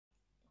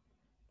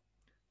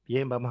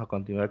Bien, vamos a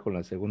continuar con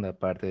la segunda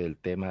parte del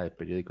tema del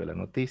periódico de la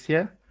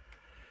noticia.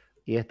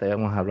 Y esta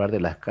vamos a hablar de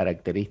las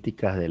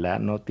características de la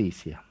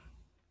noticia.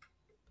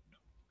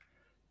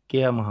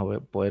 ¿Qué vamos a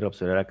poder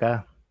observar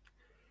acá?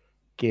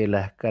 Que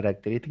las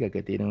características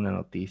que tiene una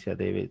noticia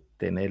debe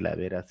tener la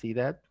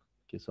veracidad,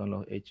 que son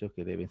los hechos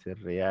que deben ser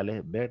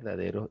reales,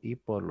 verdaderos y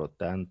por lo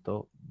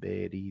tanto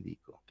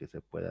verídicos, que se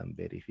puedan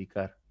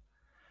verificar.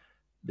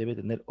 Debe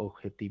tener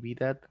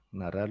objetividad,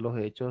 narrar los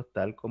hechos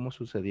tal como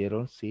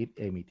sucedieron sin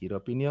emitir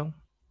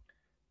opinión.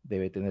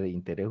 Debe tener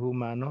interés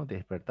humano,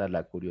 despertar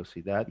la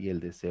curiosidad y el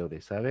deseo de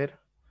saber.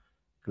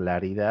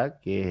 Claridad,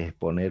 que es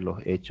exponer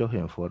los hechos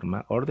en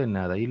forma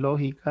ordenada y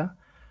lógica.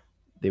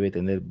 Debe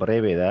tener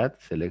brevedad,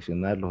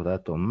 seleccionar los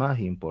datos más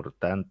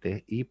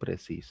importantes y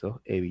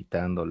precisos,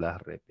 evitando las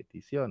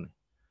repeticiones.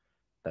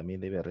 También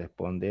debe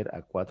responder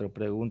a 4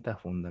 preguntas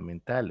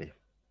fundamentales.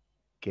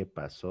 ¿Qué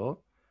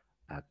pasó?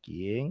 ¿A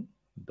quién?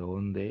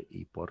 ¿Dónde?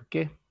 ¿Y por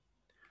qué?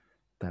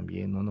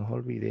 También no nos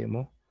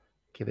olvidemos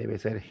que debe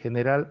ser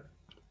general,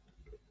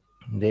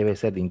 debe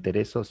ser de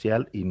interés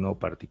social y no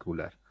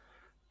particular.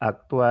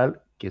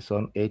 Actual, que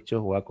son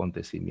hechos o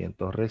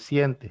acontecimientos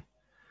recientes.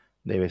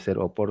 Debe ser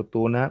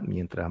oportuna,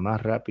 mientras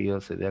más rápido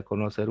se dé a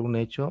conocer un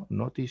hecho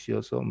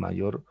noticioso,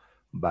 mayor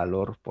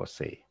valor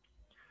posee.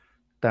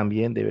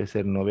 También debe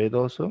ser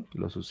novedoso,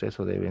 los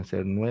sucesos deben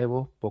ser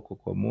nuevos, poco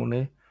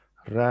comunes,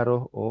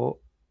 raros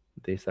o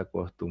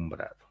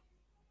desacostumbrados.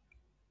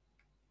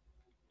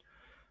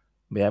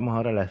 Veamos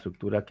ahora la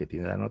estructura que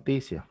tiene la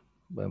noticia.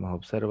 Vamos a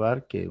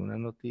observar que una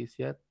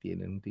noticia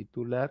tiene un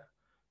titular,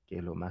 que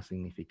es lo más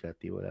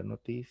significativo de la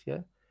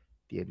noticia,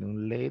 tiene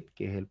un lead,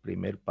 que es el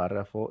primer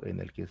párrafo en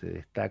el que se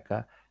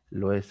destaca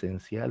lo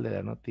esencial de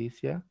la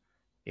noticia,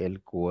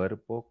 el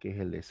cuerpo, que es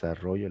el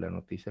desarrollo de la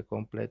noticia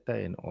completa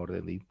en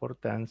orden de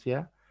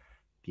importancia,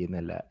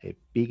 tiene la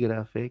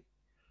epígrafe,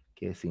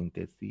 que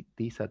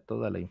sintetiza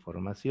toda la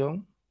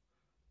información,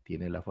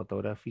 tiene la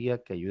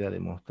fotografía, que ayuda a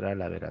demostrar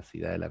la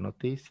veracidad de la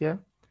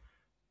noticia,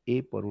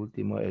 y por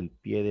último, el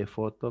pie de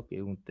foto, que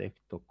es un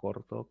texto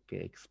corto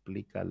que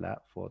explica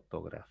la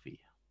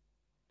fotografía.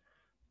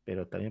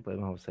 Pero también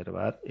podemos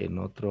observar en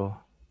otros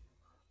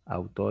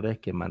autores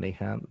que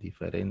manejan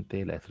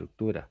diferente la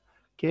estructura,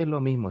 que es lo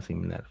mismo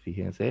similar.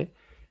 Fíjense,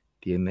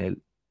 tiene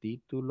el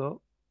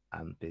título,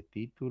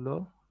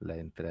 antetítulo, la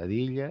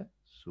entradilla,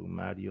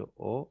 sumario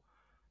o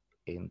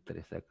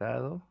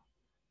entresacado,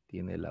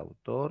 tiene el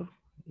autor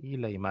y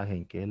la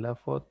imagen que es la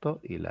foto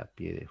y la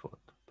pie de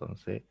foto.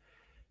 Entonces,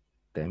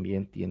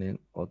 también tienen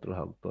otros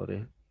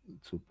autores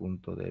su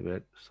punto de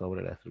ver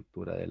sobre la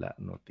estructura de la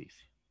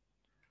noticia.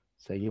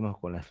 Seguimos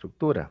con la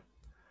estructura.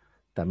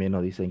 También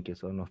nos dicen que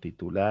son los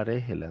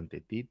titulares, el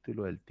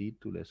antetítulo, el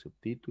título, el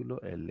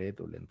subtítulo, el lead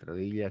o la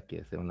entradilla, que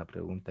es una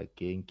pregunta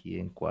quién,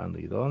 quién, cuándo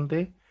y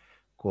dónde,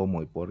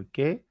 cómo y por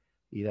qué.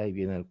 Y de ahí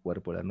viene el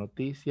cuerpo de la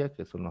noticia,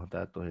 que son los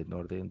datos en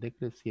orden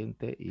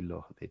decreciente y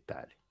los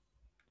detalles.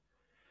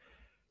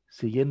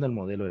 Siguiendo el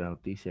modelo de la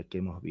noticia que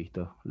hemos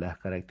visto, las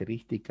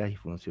características y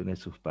funciones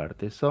de sus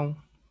partes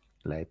son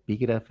la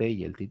epígrafe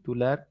y el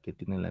titular, que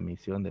tienen la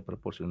misión de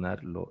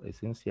proporcionar lo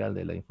esencial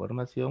de la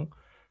información,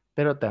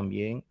 pero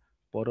también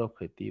por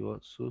objetivo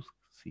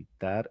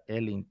suscitar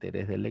el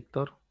interés del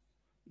lector,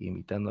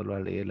 invitándolo a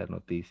leer la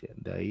noticia,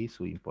 de ahí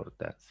su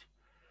importancia.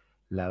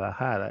 La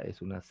bajada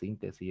es una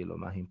síntesis de lo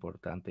más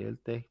importante del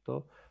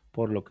texto,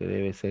 por lo que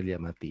debe ser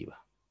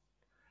llamativa.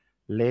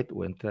 Lead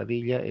o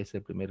entradilla es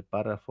el primer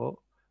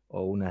párrafo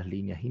o unas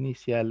líneas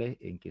iniciales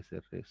en que se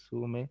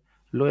resume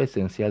lo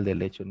esencial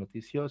del hecho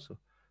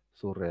noticioso.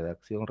 Su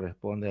redacción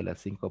responde a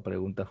las 5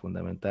 preguntas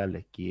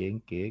fundamentales: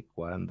 quién, qué,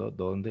 cuándo,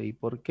 dónde y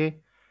por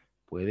qué.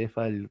 Puede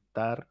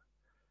faltar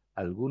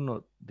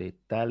alguno de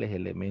tales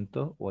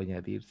elementos o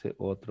añadirse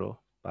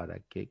otro para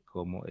qué,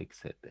 cómo,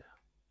 etc.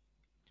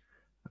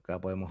 Acá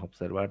podemos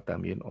observar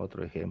también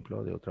otro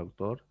ejemplo de otro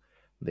autor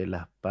de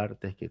las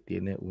partes que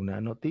tiene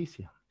una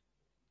noticia: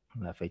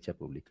 la fecha de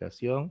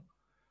publicación,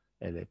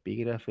 el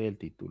epígrafe, el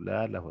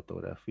titular, la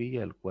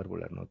fotografía, el cuerpo,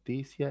 la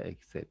noticia,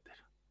 etc.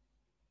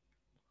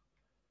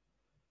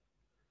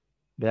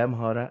 Veamos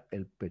ahora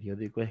el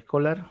periódico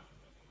escolar.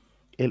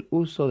 El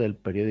uso del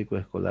periódico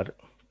escolar,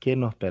 ¿qué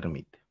nos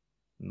permite?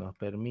 Nos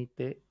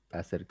permite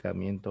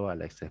acercamiento a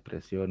las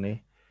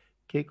expresiones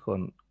que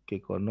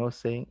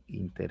conocen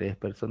interés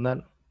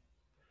personal,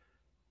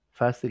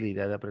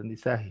 facilidad de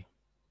aprendizaje,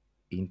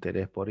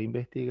 interés por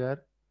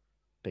investigar,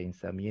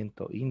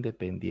 pensamiento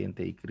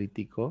independiente y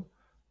crítico,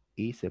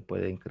 y se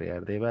pueden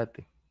crear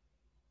debates.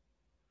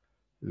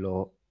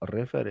 Los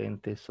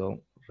referentes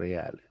son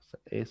reales.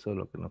 Eso es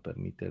lo que nos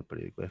permite el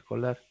periódico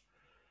escolar.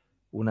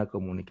 Una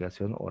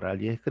comunicación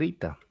oral y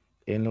escrita.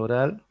 En lo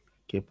oral,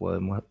 ¿qué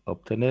podemos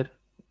obtener?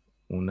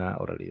 Una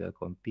oralidad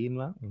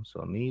continua, un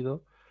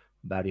sonido,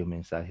 varios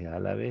mensajes a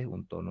la vez,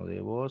 un tono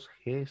de voz,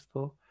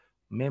 gesto,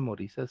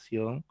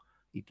 memorización,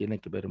 y tiene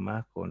que ver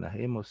más con las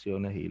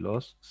emociones y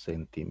los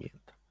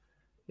sentimientos.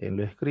 En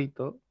lo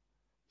escrito,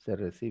 se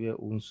recibe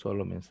un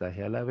solo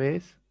mensaje a la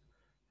vez,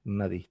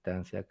 una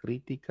distancia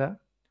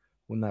crítica,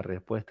 una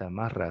respuesta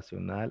más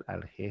racional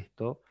al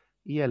gesto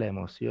y a la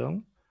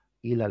emoción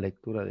y la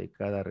lectura de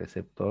cada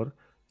receptor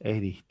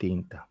es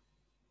distinta,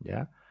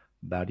 ¿ya?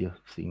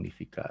 Varios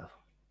significados.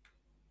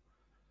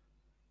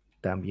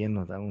 También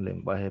nos da un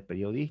lenguaje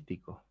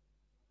periodístico.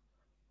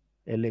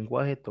 El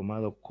lenguaje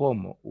tomado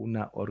como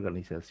una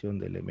organización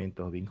de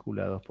elementos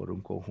vinculados por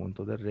un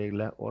conjunto de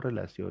reglas o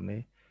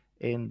relaciones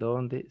en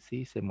donde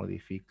si se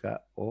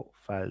modifica o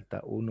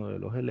falta uno de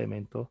los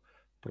elementos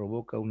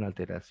provoca una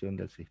alteración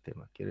del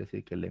sistema. Quiere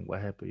decir que el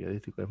lenguaje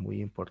periodístico es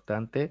muy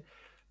importante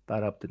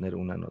para obtener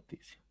una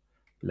noticia.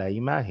 La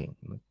imagen,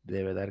 ¿no?,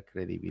 debe dar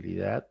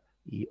credibilidad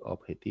y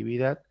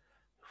objetividad,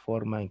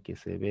 forma en que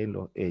se ven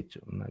los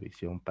hechos, una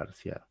visión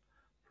parcial,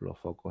 los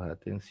focos de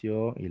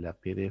atención y la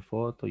pie de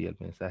foto y el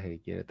mensaje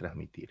que quiere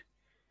transmitir.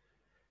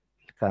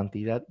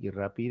 Cantidad y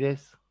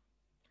rapidez.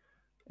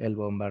 El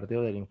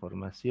bombardeo de la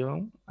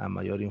información, a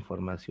mayor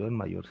información,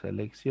 mayor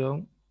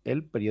selección.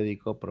 El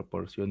periódico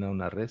proporciona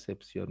una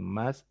recepción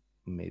más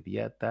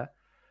inmediata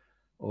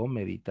o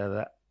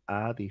meditada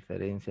a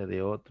diferencia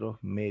de otros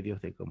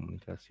medios de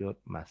comunicación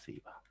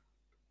masiva.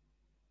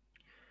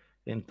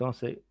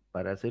 Entonces,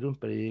 para hacer un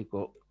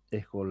periódico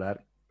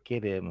escolar,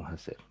 ¿qué debemos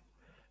hacer?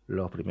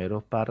 Los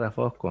primeros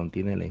párrafos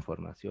contienen la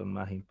información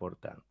más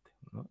importante,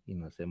 ¿no? Y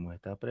nos hacemos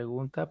esta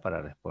pregunta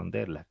para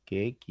responderla: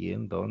 ¿qué,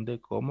 quién, dónde,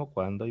 cómo,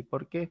 cuándo y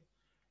por qué?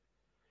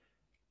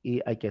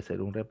 Y hay que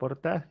hacer un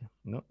reportaje,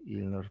 ¿no? Y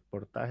en el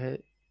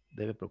reportaje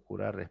debe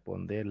procurar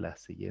responder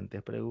las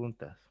siguientes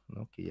preguntas,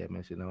 ¿no?, que ya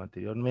mencionaba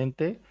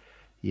anteriormente,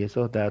 y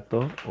esos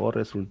datos o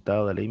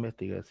resultados de la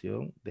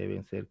investigación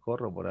deben ser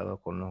corroborados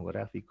con los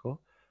gráficos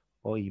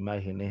o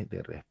imágenes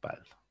de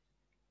respaldo.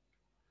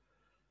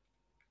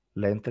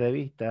 La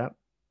entrevista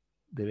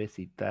debe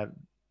citar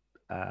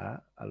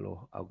a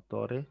los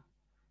autores,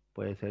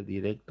 puede ser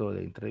directo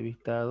del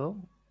entrevistado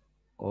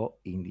o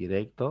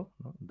indirecto,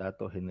 ¿no?,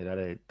 datos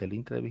generales del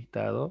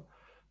entrevistado,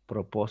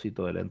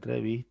 propósito de la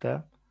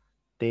entrevista,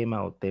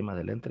 tema o temas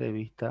de la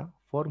entrevista,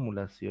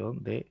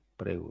 formulación de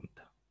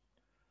preguntas.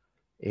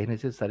 Es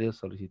necesario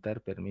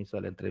solicitar permiso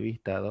al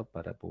entrevistado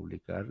para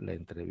publicar la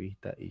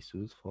entrevista y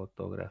sus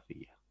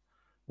fotografías.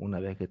 Una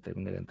vez que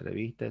termine la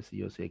entrevista,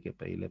 sí o sí hay que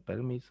pedirle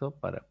permiso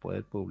para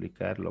poder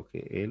publicar lo que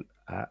él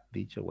ha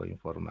dicho o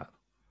informado.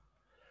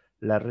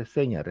 La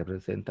reseña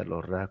representa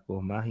los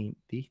rasgos más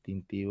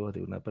distintivos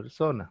de una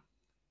persona,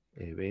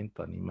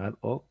 evento, animal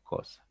o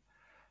cosa.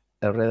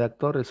 El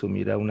redactor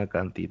resumirá una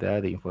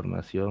cantidad de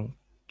información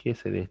que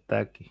se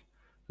destaque,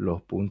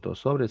 los puntos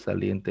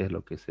sobresalientes,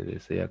 lo que se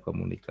desea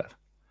comunicar.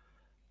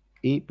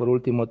 Y por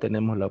último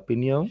tenemos la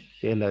opinión,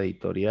 que es la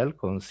editorial,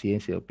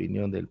 conciencia y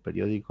opinión del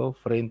periódico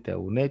frente a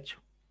un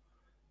hecho.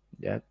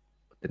 Ya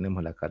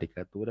tenemos la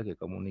caricatura que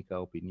comunica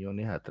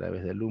opiniones a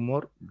través del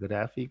humor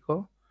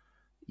gráfico,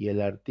 y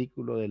el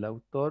artículo del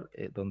autor,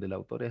 donde el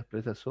autor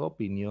expresa su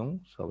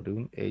opinión sobre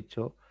un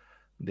hecho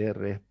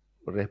de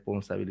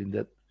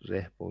responsabilidad,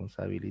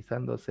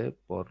 responsabilizándose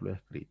por lo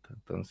escrito.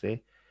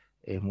 Entonces,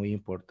 es muy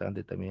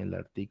importante también el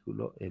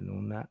artículo en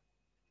una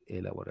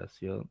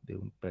elaboración de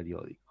un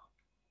periódico.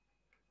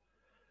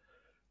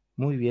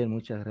 Muy bien,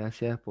 muchas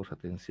gracias por su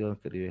atención,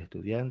 querido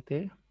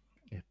estudiante.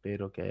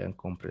 Espero que hayan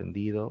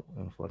comprendido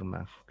en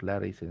forma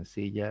clara y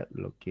sencilla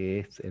lo que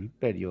es el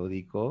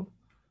periódico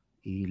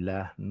y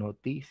las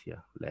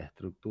noticias, la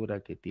estructura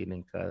que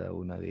tienen cada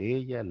una de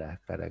ellas, las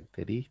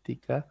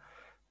características,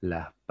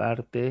 las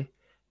partes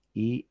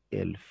y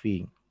el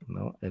fin,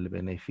 ¿no? El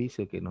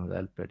beneficio que nos da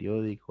el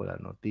periódico, la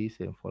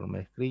noticia en forma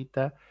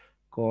escrita,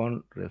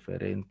 con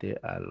referente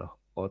a los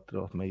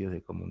otros medios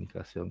de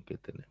comunicación que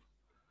tenemos.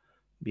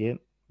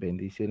 Bien,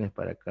 bendiciones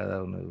para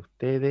cada uno de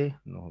ustedes.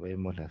 Nos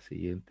vemos en la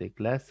siguiente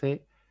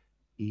clase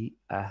y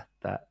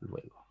hasta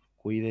luego.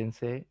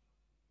 Cuídense.